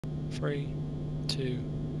3, 2,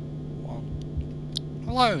 1.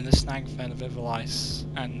 Hello, this is Snagfin of Evil Ice,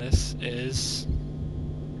 and this is...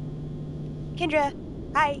 Kendra!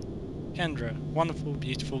 Hi! Kendra. Wonderful,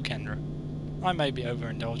 beautiful Kendra. I may be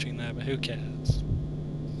overindulging there, but who cares?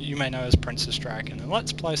 You may know as Princess Dragon, and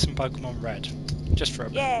let's play some Pokemon Red. Just for a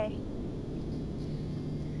bit. Yay!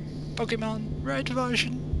 Pokemon Red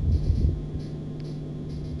version!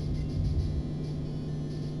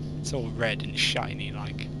 It's all red and shiny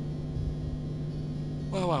like.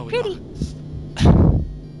 Where were we Pretty. last?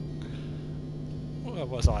 Where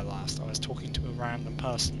was I last? I was talking to a random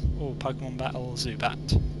person. Oh, Pokemon Battle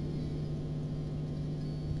Zubat.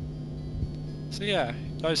 So yeah,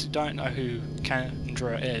 those who don't know who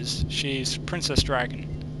Kendra is, she's Princess Dragon.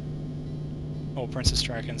 Or Princess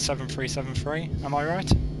Dragon 7373, am I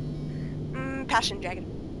right? Passion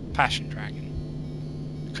Dragon. Passion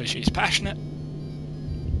Dragon. Because she's passionate.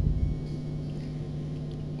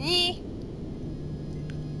 Yee!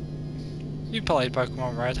 You played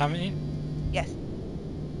Pokemon Red, haven't you? Yes.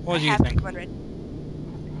 What do you have think? Pokemon Red.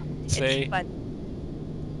 See? It's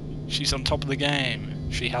fun. She's on top of the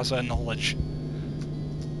game. She has her knowledge.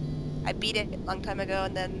 I beat it a long time ago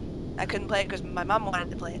and then I couldn't play it because my mom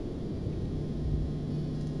wanted to play it.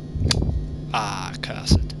 Ah,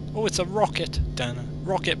 cursed. Oh, it's a rocket.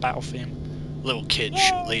 Rocket battle theme. Little kids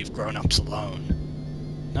should leave grown-ups alone.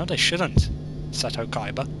 No, they shouldn't. Seto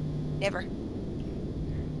Kaiba. Never.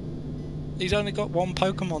 He's only got one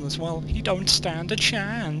Pokemon as well. He don't stand a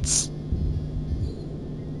chance.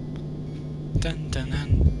 Dun dun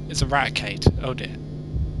dun. It's a Raticate. Oh dear.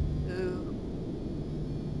 Ooh.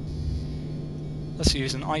 Let's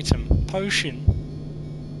use an item. Potion.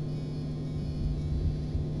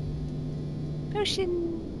 Potion.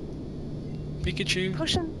 Pikachu.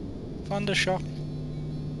 Potion. Thundershock.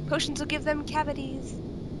 Potions will give them cavities.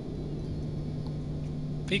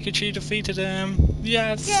 Pikachu defeated him.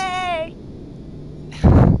 Yes. Yay!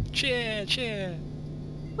 Cheer, cheer.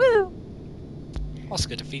 Woo!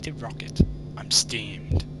 Oscar defeated Rocket. I'm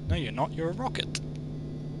steamed. No, you're not. You're a rocket.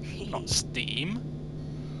 Not Steam.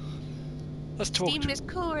 Let's talk. Steam is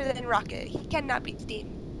cooler than Rocket. He cannot beat Steam.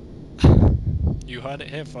 You heard it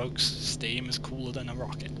here, folks. Steam is cooler than a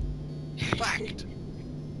rocket. Fact.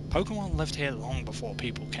 Pokemon lived here long before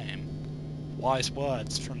people came. Wise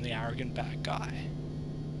words from the arrogant bad guy.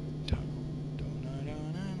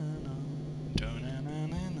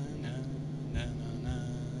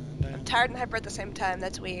 I'm tired and hyper at the same time.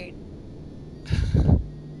 That's weird.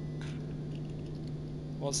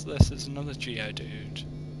 What's this? It's another Geodude.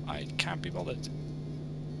 I can't be bothered.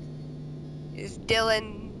 Is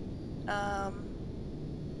Dylan...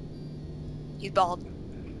 He's bald.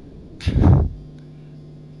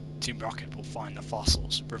 Team Rocket will find the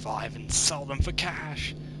fossils, revive and sell them for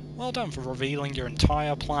cash. Well done for revealing your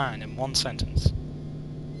entire plan in one sentence.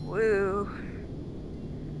 Woo.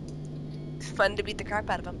 It's fun to beat the crap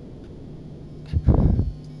out of him.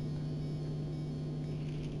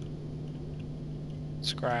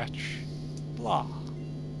 Scratch. Blah.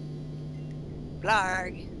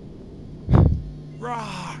 Blarg.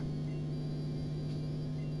 Rah!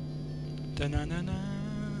 Da-na-na-na.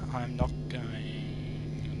 I'm not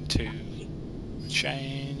going to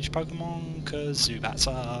change Pokemon cause Zubat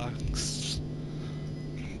sucks.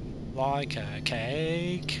 Like a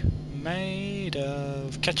cake made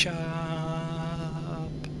of ketchup.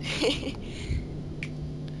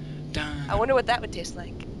 I wonder what that would taste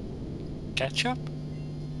like. Ketchup?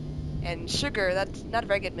 And sugar, that's not a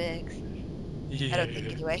very good mix. Yeah. I don't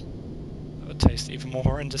think anyway. That would taste even more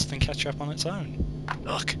horrendous than ketchup on its own.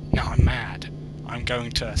 Look, now I'm mad. I'm going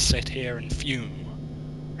to sit here and fume.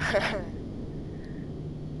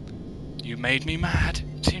 You made me mad.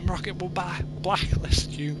 Team Rocket will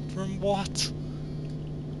blacklist you from what?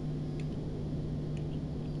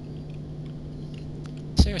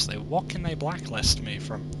 Seriously, what can they blacklist me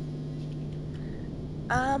from?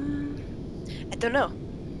 I don't know.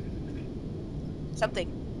 Something.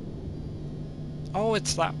 Oh,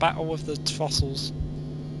 it's that battle with the fossils.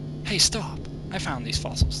 Hey, stop! I found these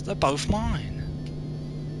fossils. They're both mine.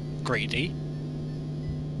 Greedy.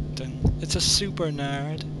 It's a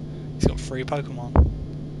Supernerd. He's got 3 Pokemon.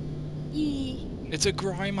 Yee. It's a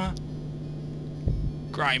Grimer.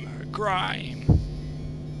 Grime.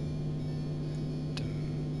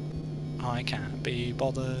 I can't be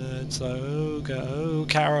bothered, so go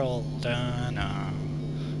Carol. Dunno.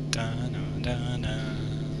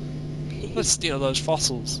 Let's steal those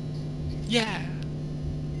fossils. Yeah.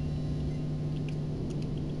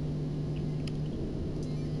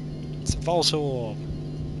 It's a Voltorb.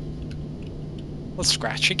 Let's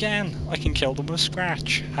Scratch again. I can kill them with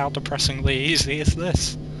Scratch. How depressingly easy is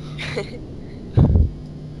this?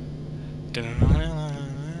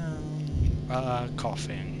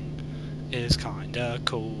 Coughing is kinda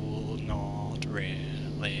cool, not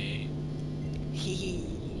really.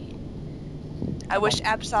 I wish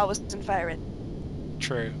Absol was in Fire Red.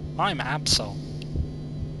 True. I'm Absol.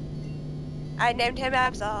 I named him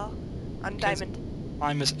Absol on Diamond.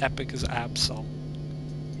 I'm as epic as Absol.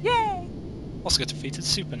 Yay! Also get defeated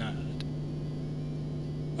Supernerd.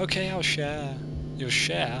 Okay, I'll share. You'll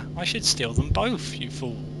share? I should steal them both, you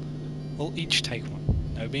fool. We'll each take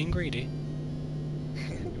one. No being greedy.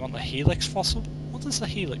 You want the Helix fossil? What does the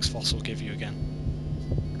Helix fossil give you again?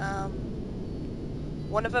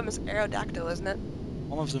 One of them is Aerodactyl, isn't it?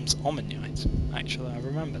 One of them's Omanyite. Actually, I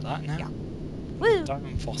remember that now. Yeah. Woo!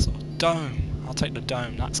 Dome fossil. Dome. I'll take the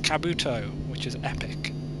dome. That's Kabuto, which is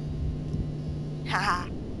epic. Haha.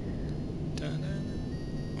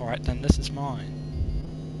 Alright then, this is mine.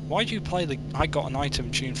 Why do you play the I Got an Item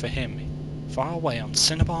tune for him? Far away on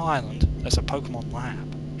Cinnabar Island, there's a Pokemon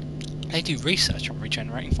lab. They do research on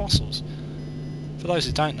regenerating fossils. For those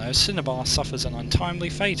who don't know, Cinnabar suffers an untimely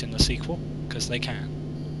fate in the sequel, because they can.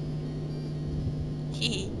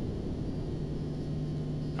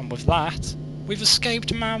 And with that, we've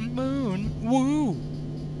escaped Mount Moon! Woo!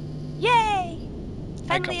 Yay!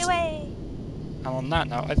 Finally away! And on that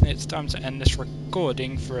note, I think it's time to end this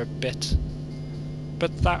recording for a bit.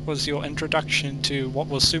 But that was your introduction to what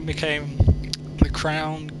will soon become the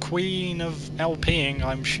crown queen of LPing,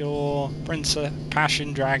 I'm sure. Princess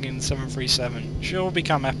Passiondragon 737. She'll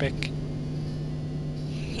become epic.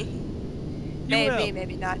 Maybe,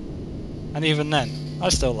 maybe not. And even then, I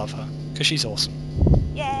still love her, because she's awesome.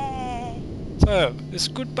 Yay! So, it's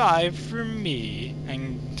goodbye from me,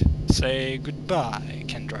 and say goodbye,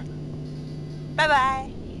 Kendra. Bye-bye!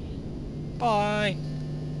 Bye!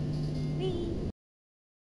 Whee!